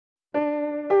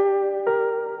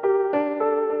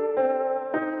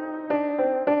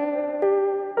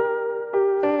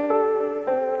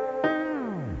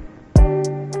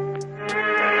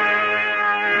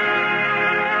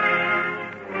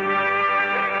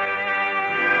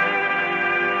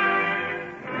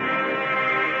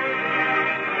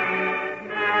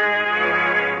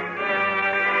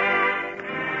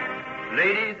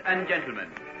and gentlemen,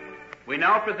 we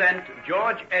now present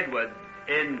George Edwards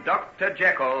in Dr.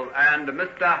 Jekyll and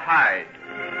Mr. Hyde.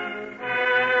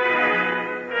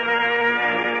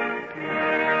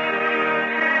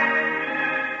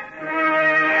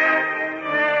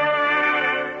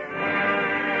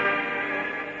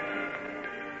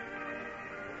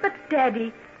 But,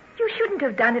 Daddy, you shouldn't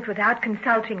have done it without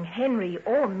consulting Henry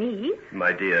or me.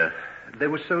 My dear,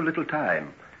 there was so little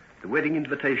time. The wedding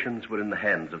invitations were in the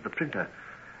hands of the printer.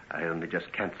 I only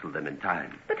just cancelled them in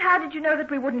time. But how did you know that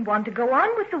we wouldn't want to go on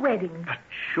with the wedding? But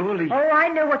surely... Oh, I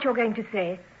know what you're going to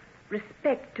say.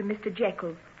 Respect to Mr.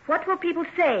 Jekyll. What will people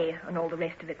say, and all the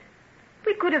rest of it?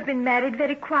 We could have been married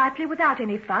very quietly without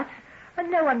any fuss, and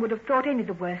no one would have thought any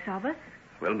the worse of us.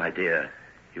 Well, my dear,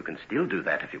 you can still do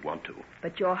that if you want to.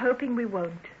 But you're hoping we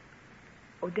won't.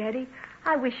 Oh, Daddy,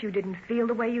 I wish you didn't feel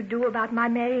the way you do about my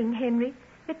marrying Henry.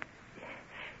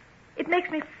 It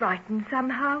makes me frightened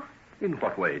somehow. In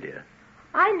what way, dear?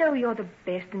 I know you're the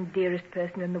best and dearest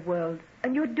person in the world,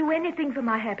 and you'd do anything for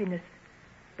my happiness.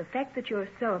 The fact that you're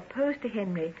so opposed to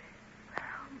Henry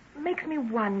makes me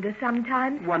wonder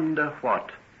sometimes. Wonder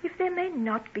what? If there may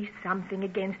not be something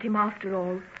against him after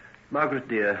all. Margaret,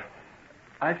 dear,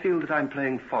 I feel that I'm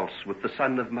playing false with the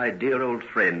son of my dear old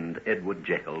friend, Edward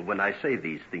Jekyll, when I say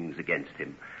these things against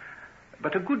him.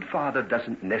 But a good father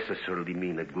doesn't necessarily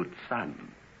mean a good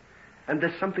son. And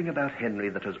there's something about Henry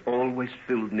that has always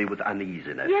filled me with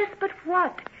uneasiness. Yes, but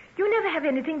what? You never have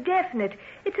anything definite.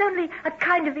 It's only a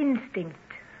kind of instinct.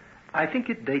 I think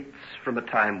it dates from a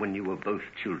time when you were both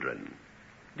children.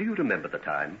 Do you remember the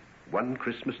time? One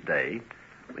Christmas day,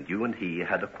 when you and he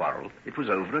had a quarrel. It was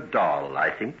over a doll,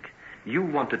 I think. You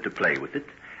wanted to play with it,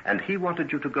 and he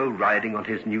wanted you to go riding on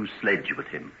his new sledge with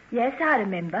him. Yes, I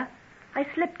remember. I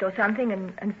slipped or something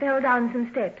and fell down some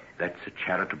steps. That's a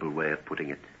charitable way of putting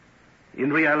it.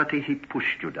 In reality, he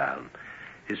pushed you down.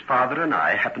 His father and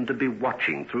I happened to be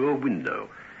watching through a window,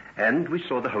 and we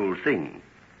saw the whole thing.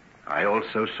 I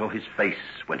also saw his face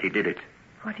when he did it.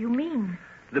 What do you mean?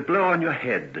 The blow on your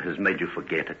head has made you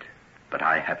forget it, but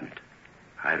I haven't.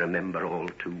 I remember all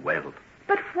too well.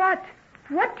 But what?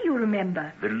 What do you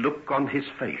remember? The look on his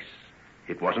face.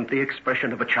 It wasn't the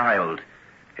expression of a child.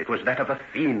 It was that of a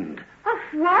fiend.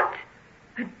 Of what?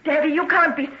 Daddy, you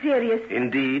can't be serious.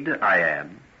 Indeed, I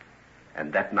am.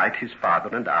 And that night his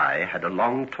father and I had a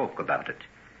long talk about it.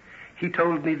 He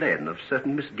told me then of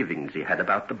certain misgivings he had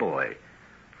about the boy.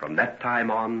 From that time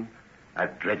on,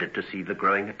 I've dreaded to see the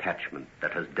growing attachment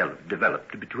that has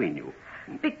developed between you.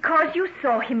 Because you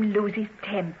saw him lose his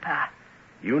temper.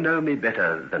 You know me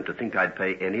better than to think I'd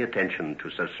pay any attention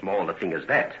to so small a thing as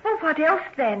that. Well, what else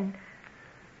then?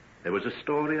 There was a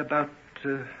story about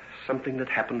something that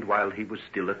happened while he was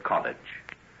still at college.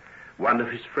 One of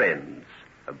his friends,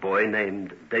 a boy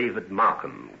named David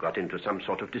Markham, got into some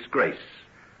sort of disgrace.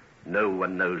 No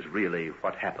one knows really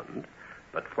what happened,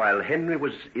 but while Henry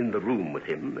was in the room with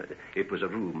him, it was a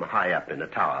room high up in a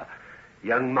tower,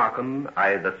 young Markham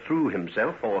either threw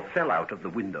himself or fell out of the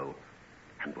window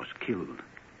and was killed.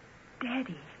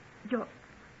 Daddy,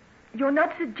 you're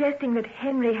not suggesting that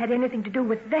Henry had anything to do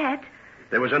with that?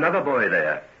 There was another boy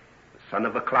there, son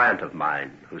of a client of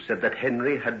mine, who said that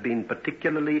Henry had been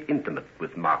particularly intimate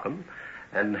with Markham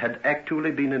and had actually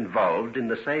been involved in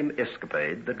the same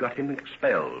escapade that got him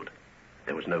expelled.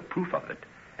 There was no proof of it,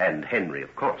 and Henry,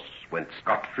 of course, went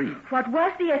scot-free. What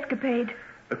was the escapade?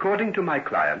 According to my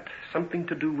client, something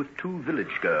to do with two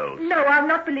village girls. No, I'll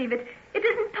not believe it. It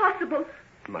isn't possible.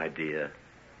 My dear,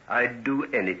 I'd do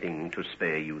anything to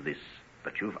spare you this,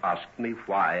 but you've asked me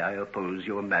why I oppose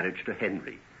your marriage to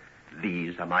Henry.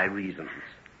 These are my reasons.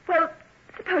 Well,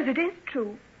 suppose it is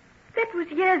true. That was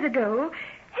years ago.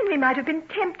 Henry might have been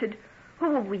tempted.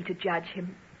 Who are we to judge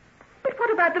him? But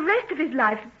what about the rest of his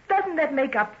life? Doesn't that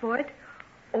make up for it?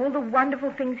 All the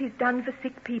wonderful things he's done for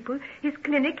sick people, his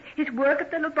clinic, his work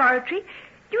at the laboratory.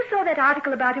 You saw that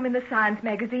article about him in the science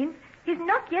magazines. He's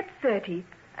not yet 30,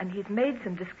 and he's made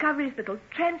some discoveries that'll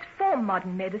transform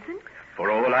modern medicine. For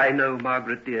all I know,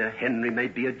 Margaret, dear, Henry may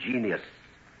be a genius.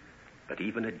 But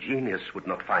even a genius would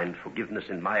not find forgiveness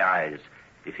in my eyes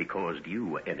if he caused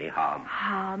you any harm.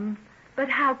 Harm? But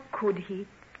how could he?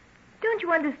 Don't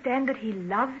you understand that he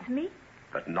loves me?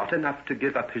 But not enough to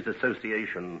give up his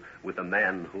association with a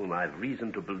man whom I've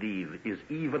reason to believe is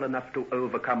evil enough to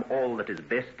overcome all that is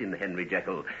best in Henry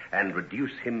Jekyll and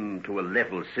reduce him to a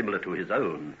level similar to his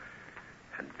own.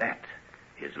 And that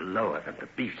is lower than the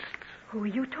beasts. Who are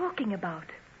you talking about?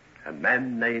 A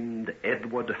man named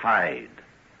Edward Hyde.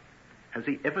 Has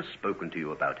he ever spoken to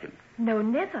you about him? No,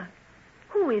 never.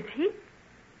 Who is he?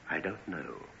 I don't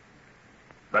know.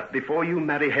 But before you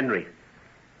marry Henry,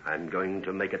 I'm going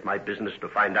to make it my business to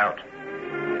find out.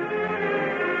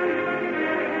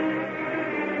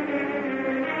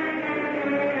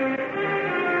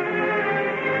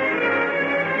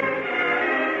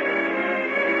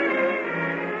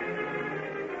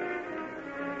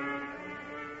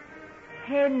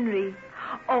 Henry.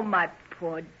 Oh, my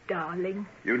poor darling.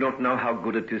 You don't know how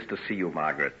good it is to see you,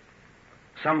 Margaret.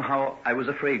 Somehow I was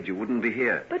afraid you wouldn't be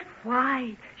here. But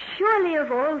why? Surely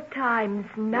of all times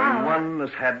now... When one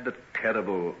has had the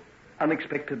terrible,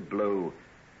 unexpected blow,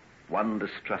 one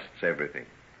distrusts everything.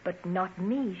 But not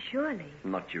me, surely.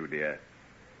 Not you, dear.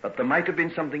 But there might have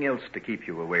been something else to keep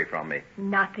you away from me.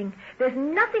 Nothing. There's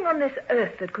nothing on this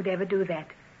earth that could ever do that.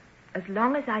 As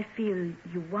long as I feel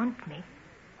you want me.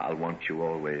 I'll want you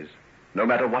always, no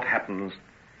matter what happens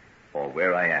or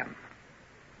where I am.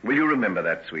 Will you remember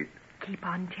that, sweet? Keep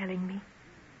on telling me.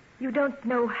 You don't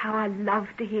know how I love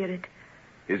to hear it.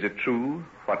 Is it true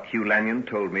what Hugh Lanyon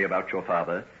told me about your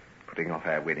father putting off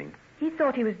our wedding? He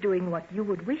thought he was doing what you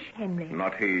would wish, Henry.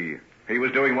 Not he. He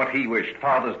was doing what he wished.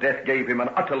 Father's death gave him an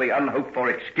utterly unhoped-for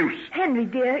excuse. Henry,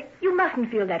 dear, you mustn't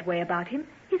feel that way about him.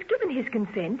 He's given his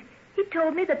consent. He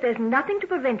told me that there's nothing to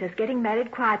prevent us getting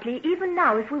married quietly, even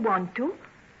now, if we want to.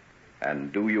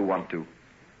 And do you want to?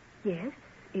 Yes,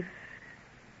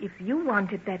 if you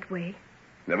want it that way.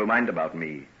 Never mind about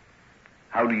me.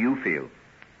 How do you feel?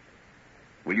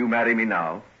 Will you marry me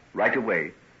now, right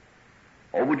away?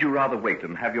 Or would you rather wait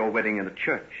and have your wedding in a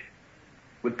church,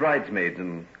 with bridesmaids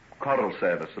and choral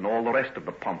service and all the rest of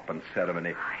the pomp and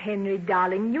ceremony? Oh, Henry,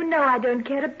 darling, you know I don't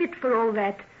care a bit for all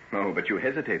that. No, but you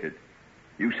hesitated.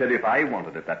 You said if I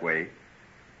wanted it that way.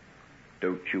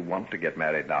 Don't you want to get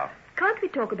married now? Can't we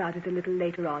talk about it a little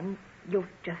later on? You've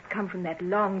just come from that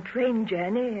long train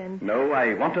journey and... No,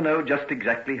 I want to know just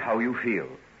exactly how you feel.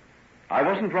 I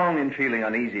wasn't wrong in feeling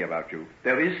uneasy about you.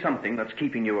 There is something that's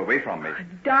keeping you away from me. Oh,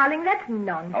 darling, that's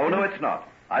nonsense. Oh, no, it's not.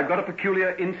 I've got a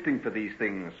peculiar instinct for these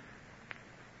things.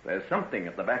 There's something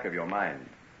at the back of your mind.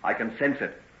 I can sense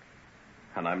it.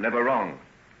 And I'm never wrong.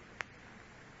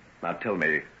 Now tell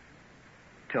me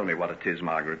what it is,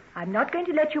 Margaret. I'm not going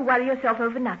to let you worry yourself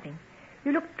over nothing.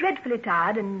 You look dreadfully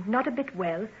tired and not a bit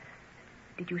well.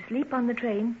 Did you sleep on the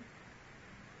train?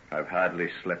 I've hardly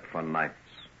slept for nights.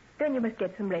 Then you must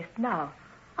get some rest now.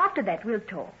 After that, we'll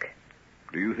talk.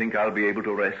 Do you think I'll be able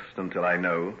to rest until I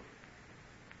know?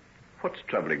 What's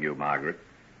troubling you, Margaret?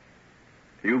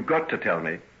 You've got to tell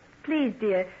me. Please,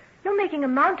 dear. You're making a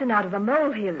mountain out of a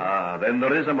molehill. Ah, then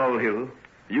there is a molehill.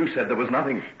 You said there was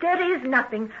nothing. There is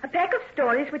nothing. A pack of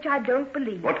stories which I don't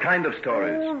believe. What kind of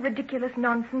stories? Oh, ridiculous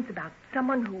nonsense about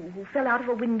someone who fell out of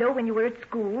a window when you were at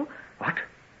school. What?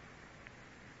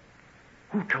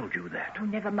 Who told you that? Oh,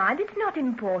 never mind. It's not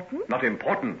important. Not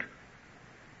important?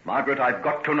 Margaret, I've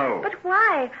got to know. But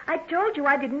why? I told you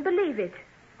I didn't believe it.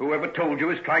 Whoever told you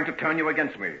is trying to turn you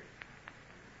against me.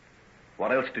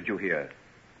 What else did you hear?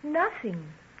 Nothing.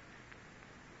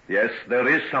 Yes, there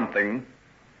is something.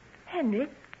 Henry,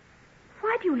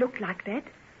 why do you look like that?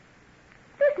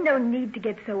 There's no need to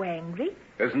get so angry.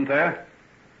 Isn't there?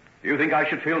 You think I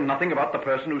should feel nothing about the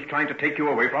person who's trying to take you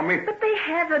away from me? But they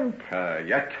haven't.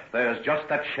 Yet there's just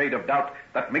that shade of doubt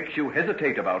that makes you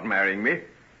hesitate about marrying me.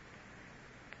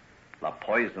 The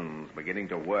poison's beginning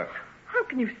to work. How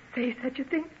can you say such a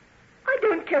thing? I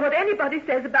don't care what anybody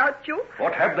says about you.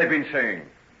 What have they been saying?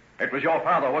 It was your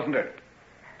father, wasn't it?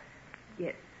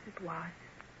 Yes, it was.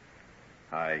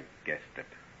 I guessed it.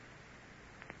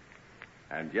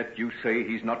 And yet you say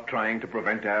he's not trying to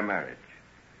prevent our marriage.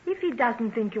 If he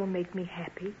doesn't think you'll make me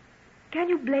happy, can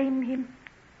you blame him?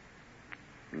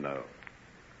 No.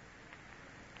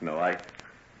 No,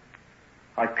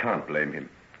 I can't blame him.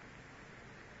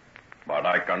 But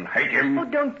I can hate him. Oh,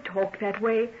 don't talk that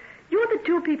way. You're the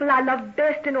two people I love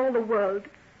best in all the world.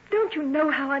 Don't you know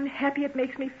how unhappy it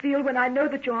makes me feel when I know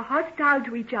that you're hostile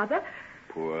to each other?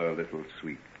 Poor little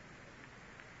sweet.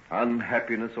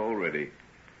 Unhappiness already.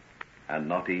 And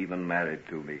not even married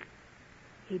to me.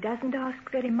 He doesn't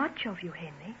ask very much of you,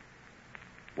 Henry.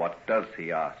 What does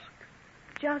he ask?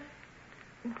 Just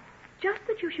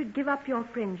that you should give up your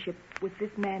friendship with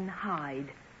this man Hyde.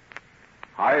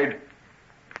 Hyde?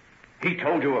 He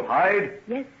told you of Hyde?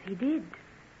 Yes, he did.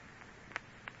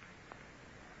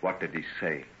 What did he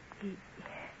say?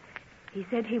 He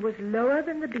said he was lower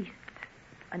than the beasts,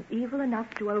 and evil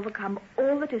enough to overcome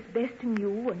all that is best in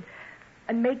you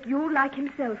and make you like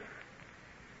himself.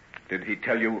 Did he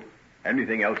tell you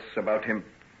anything else about him?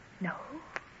 No,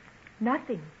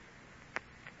 nothing.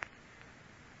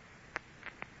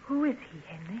 Who is he,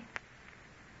 Henry?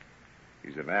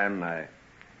 He's a man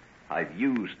I've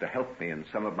used to help me in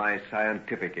some of my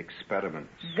scientific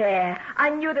experiments. There. I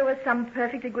knew there was some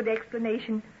perfectly good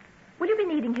explanation. Will you be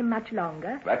needing him much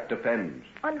longer? That depends.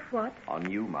 On what?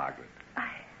 On you, Margaret.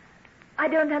 I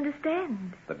don't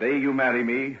understand. The day you marry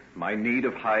me, my need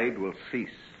of Hyde will cease.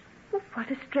 Well,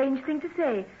 what a strange thing to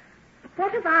say.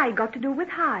 What have I got to do with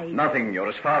Hyde? Nothing. You're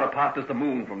as far apart as the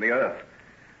moon from the earth.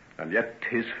 And yet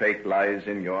his fate lies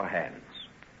in your hands.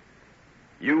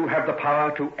 You have the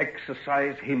power to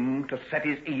exorcise him, to set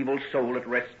his evil soul at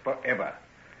rest forever.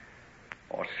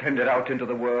 Or send it out into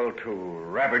the world to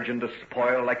ravage and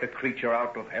despoil like a creature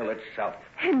out of hell itself.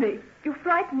 Henry, you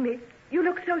frighten me. You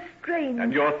look so strange.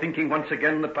 And you're thinking once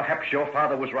again that perhaps your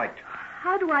father was right.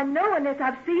 How do I know unless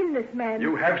I've seen this man?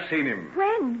 You have seen him.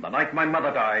 When? The night my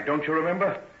mother died. Don't you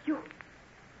remember?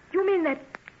 You mean that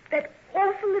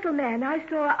awful little man I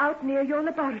saw out near your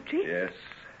laboratory? Yes,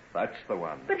 that's the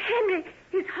one. But Henry,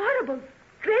 he's horrible,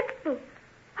 dreadful.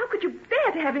 How could you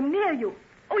bear to have him near you?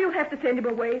 Oh, you'll have to send him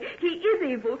away. He is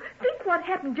evil. Think what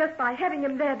happened just by having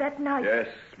him there that night. Yes,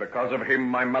 because of him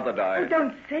my mother died. Oh,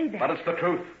 don't say that. But it's the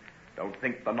truth. Don't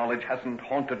think the knowledge hasn't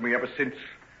haunted me ever since.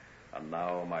 And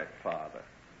now my father.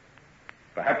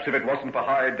 Perhaps if it wasn't for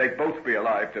Hyde, they'd both be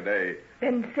alive today.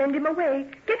 Then send him away.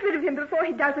 Get rid of him before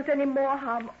he does us any more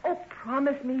harm. Oh,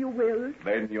 promise me you will.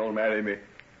 Then you'll marry me.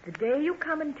 The day you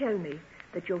come and tell me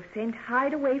that you've sent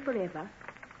Hyde away forever,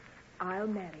 I'll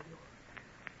marry you.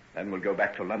 Then we'll go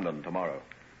back to London tomorrow.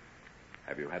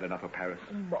 Have you had enough of Paris?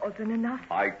 More than enough.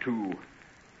 I, too.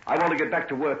 I want to get back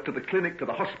to work, to the clinic, to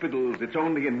the hospitals. It's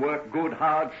only in work, good,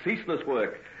 hard, ceaseless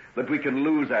work, that we can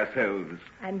lose ourselves.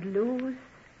 And lose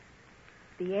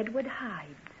the Edward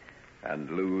Hydes.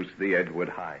 And lose the Edward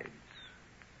Hydes.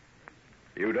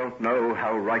 You don't know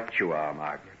how right you are,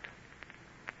 Margaret.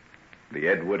 The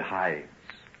Edward Hydes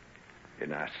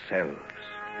in ourselves.